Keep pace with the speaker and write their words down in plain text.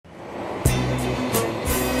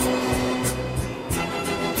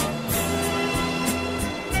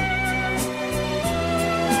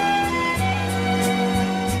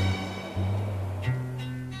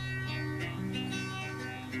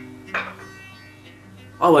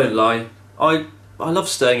I won't lie, I love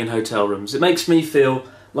staying in hotel rooms. It makes me feel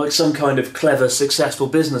like some kind of clever, successful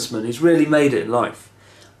businessman who's really made it in life.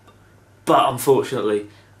 But unfortunately,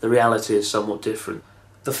 the reality is somewhat different.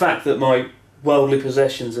 The fact that my worldly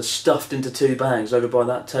possessions are stuffed into 2 bags over by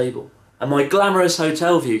that table, and my glamorous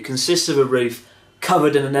hotel view consists of a roof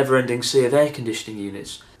covered in a never-ending sea of air conditioning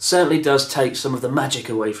units, certainly does take some of the magic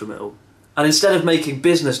away from it all. And instead of making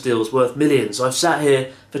business deals worth millions, I've sat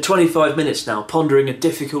here for 25 minutes now pondering a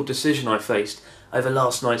difficult decision I faced over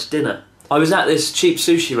last night's dinner. I was at this cheap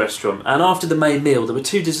sushi restaurant, and after the main meal there were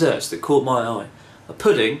 2 desserts that caught my eye. A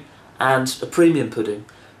pudding and a premium pudding.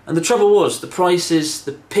 And the trouble was, the prices,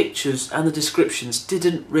 the pictures and the descriptions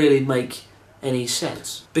didn't really make any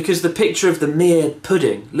sense. Because the picture of the mere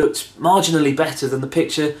pudding looked marginally better than the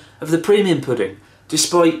picture of the premium pudding,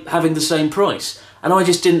 despite having the same price. And I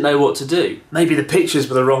just didn't know what to do. Maybe the pictures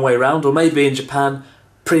were the wrong way around, or maybe in Japan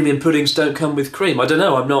premium puddings don't come with cream. I don't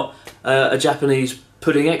know, I'm not a Japanese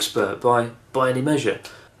pudding expert by any measure.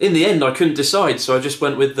 In the end I couldn't decide, so I just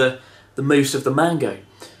went with the mousse of the mango.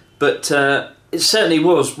 But it certainly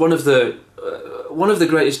was one of the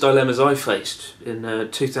greatest dilemmas I faced in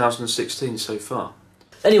 2016 so far.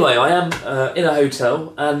 Anyway, I am in a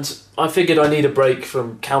hotel, and I figured I need a break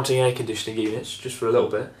from counting air conditioning units just for a little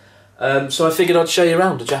bit. So I figured I'd show you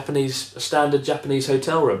around a standard Japanese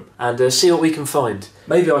hotel room and see what we can find.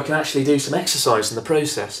 Maybe I can actually do some exercise in the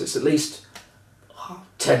process. It's at least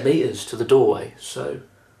 10 metres to the doorway, so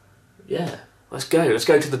yeah, let's go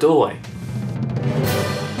to the doorway.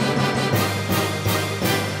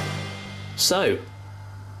 So,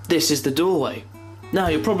 this is the doorway. Now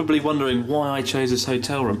you're probably wondering why I chose this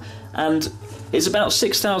hotel room, and it's about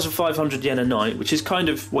 6,500 yen a night, which is kind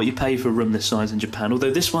of what you pay for a room this size in Japan,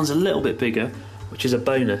 although this one's a little bit bigger, which is a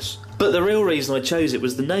bonus. But the real reason I chose it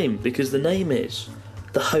was the name, because the name is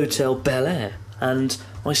the Hotel Bel Air, and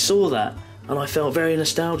I saw that and I felt very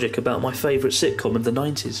nostalgic about my favourite sitcom of the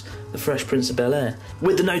 90s, The Fresh Prince of Bel-Air,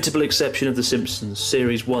 with the notable exception of The Simpsons,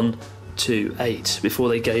 series 1 to 8, before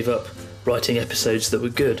they gave up writing episodes that were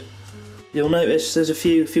good. You'll notice there's a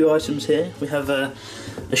few items here. We have a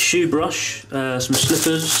shoe brush, some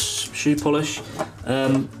slippers, shoe polish,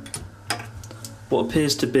 what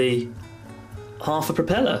appears to be half a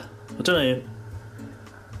propeller. I don't know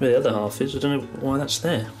where the other half is. I don't know why that's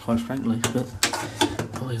there, quite frankly, but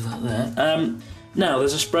I'll leave that there. Now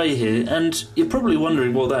there's a spray here, and you're probably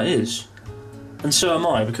wondering what that is, and so am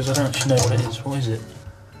I, because I don't actually know what it is. What is it?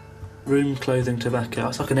 Room clothing tobacco.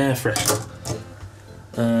 It's like an air freshener.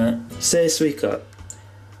 Seisuika.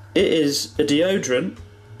 It is a deodorant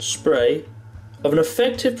spray of an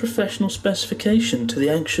effective professional specification to the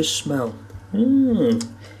anxious smell.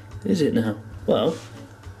 Is it now? Well,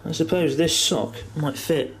 I suppose this sock might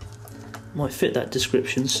fit that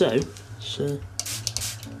description. So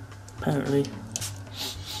apparently.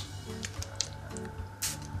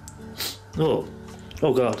 Oh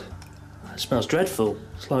God, that smells dreadful.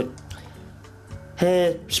 It's like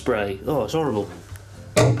hair spray. Oh, it's horrible.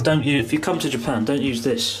 If you come to Japan, don't use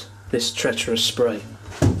this treacherous spray.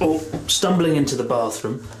 Or stumbling into the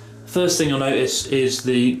bathroom, first thing you'll notice is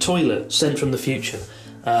the toilet sent from the future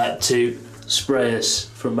to spray us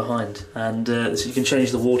from behind, and so you can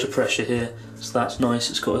change the water pressure here, so that's nice.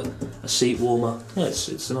 It's got a seat warmer. Yeah,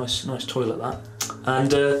 it's a nice toilet, that.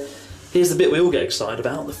 And here's the bit we all get excited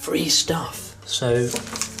about, the free stuff. So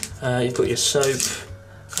you've got your soap,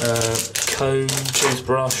 comb,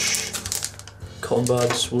 toothbrush, cotton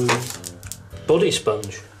buds, wool, body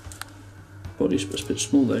sponge. Body sponge, a bit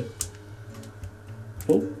small though.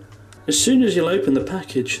 Oh. As soon as you'll open the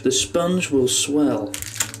package, the sponge will swell.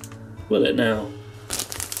 Will it now?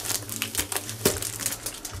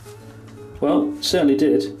 Well, it certainly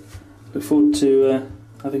did. Look forward to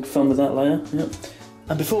having fun with that layer. Yep.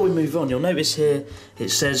 And before we move on, you'll notice here it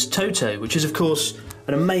says Toto, which is of course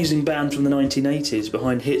an amazing band from the 1980s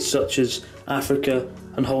behind hits such as Africa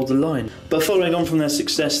and Hold the Line. But following on from their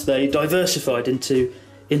success, they diversified into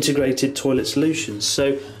integrated toilet solutions.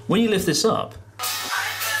 So when you lift this up,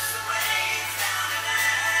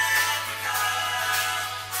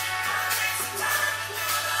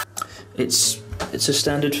 it's a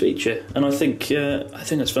standard feature, and I think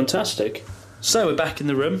that's fantastic. So we're back in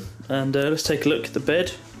the room, and let's take a look at the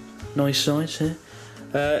bed. Nice size here.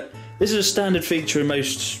 This is a standard feature in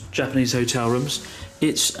most Japanese hotel rooms.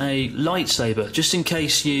 It's a lightsaber, just in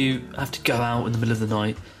case you have to go out in the middle of the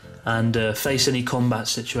night and face any combat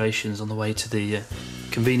situations on the way to the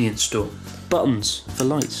convenience store. Buttons for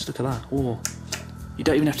lights, look at that. Oh, you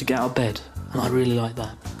don't even have to get out of bed, and I really like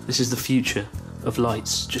that. This is the future of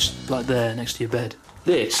lights, just like there next to your bed.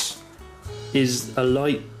 This is a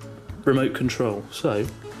light remote control. So,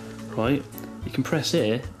 right, you can press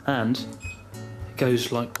here and it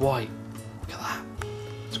goes like white. Look at that.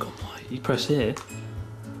 It's gone white. You press here, it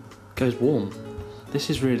goes warm. This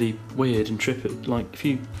is really weird and trippy. Like if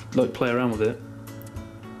you like play around with it.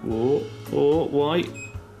 Oh, white.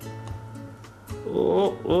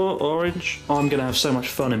 Oh, orange. Oh, I'm gonna have so much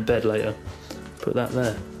fun in bed later. Put that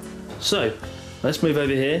there. So, let's move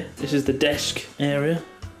over here. This is the desk area.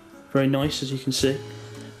 Very nice, as you can see.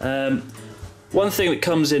 One thing that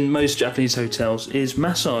comes in most Japanese hotels is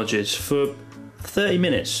massages. For 30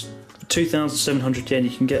 minutes, 2,700 yen, you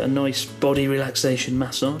can get a nice body relaxation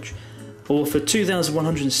massage. Or for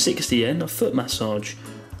 2,160 yen, a foot massage.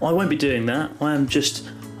 I won't be doing that. I am just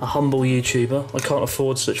a humble YouTuber. I can't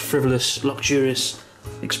afford such frivolous, luxurious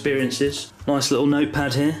experiences. Nice little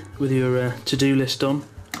notepad here with your to-do list on.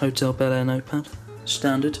 Hotel Bel Air notepad,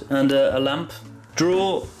 standard. And a lamp.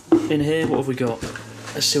 Drawer in here, what have we got?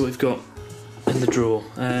 Let's see what we've got in the drawer.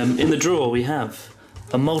 In the drawer we have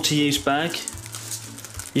a multi-use bag.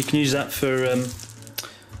 You can use that for,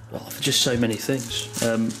 well, for just so many things.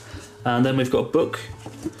 And then we've got a book,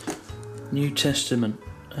 New Testament.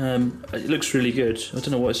 It looks really good. I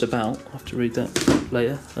don't know what it's about. I'll have to read that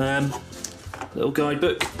later. Little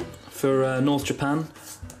guidebook for North Japan.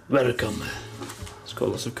 Welcome. It's got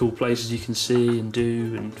lots of cool places you can see and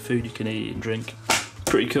do, and food you can eat and drink.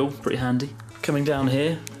 Pretty cool, pretty handy. Coming down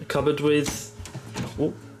here, a cupboard with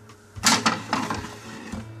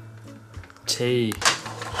tea.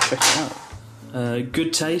 Check it out.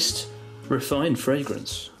 Good taste, refined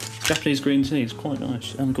fragrance. Japanese green tea is quite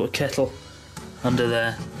nice. And got a kettle under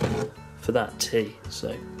there for that tea.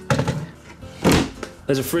 So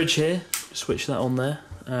there's a fridge here. Switch that on there.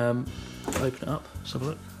 Open it up. Let's have a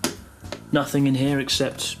look. Nothing in here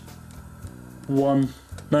except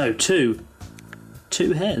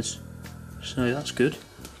two hairs. So that's good. You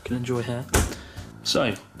can enjoy hair.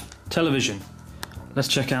 So, television. Let's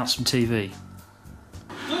check out some TV.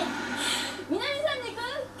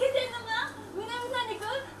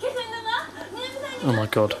 Oh my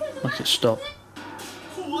god, make it stop.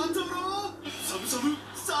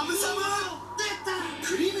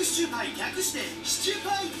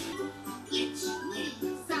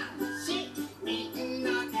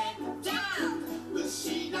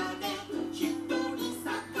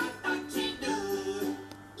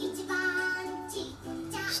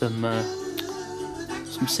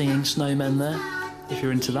 Some singing snowmen there, if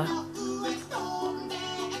you're into that.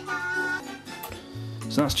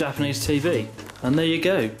 So that's Japanese TV. And there you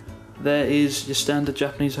go. There is your standard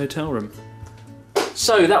Japanese hotel room.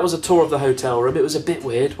 So that was a tour of the hotel room. It was a bit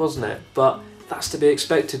weird, wasn't it? But that's to be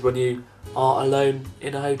expected when you are alone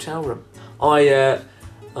in a hotel room. Can't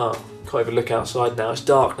even look outside now. It's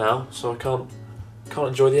dark now, so I can't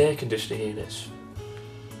enjoy the air conditioning units.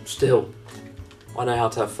 Still, I know how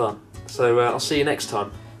to have fun. So I'll see you next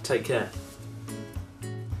time. Take care.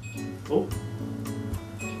 Oh,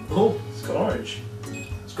 it's got orange.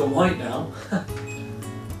 It's got white now.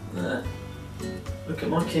 There. Look at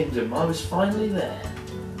my kingdom. I was finally there.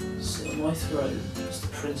 Sit on my throne as the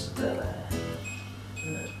Prince of Bel Air.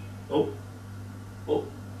 Oh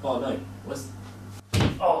no.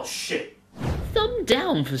 Oh shit. Thumb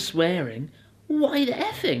down for swearing. Why the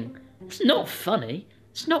effing? It's not funny.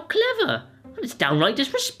 It's not clever. It's downright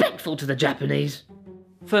disrespectful to the Japanese.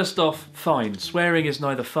 First off, fine. Swearing is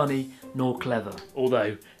neither funny nor clever.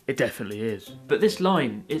 Although, it definitely is. But this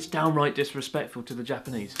line, it's downright disrespectful to the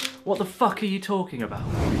Japanese. What the fuck are you talking about?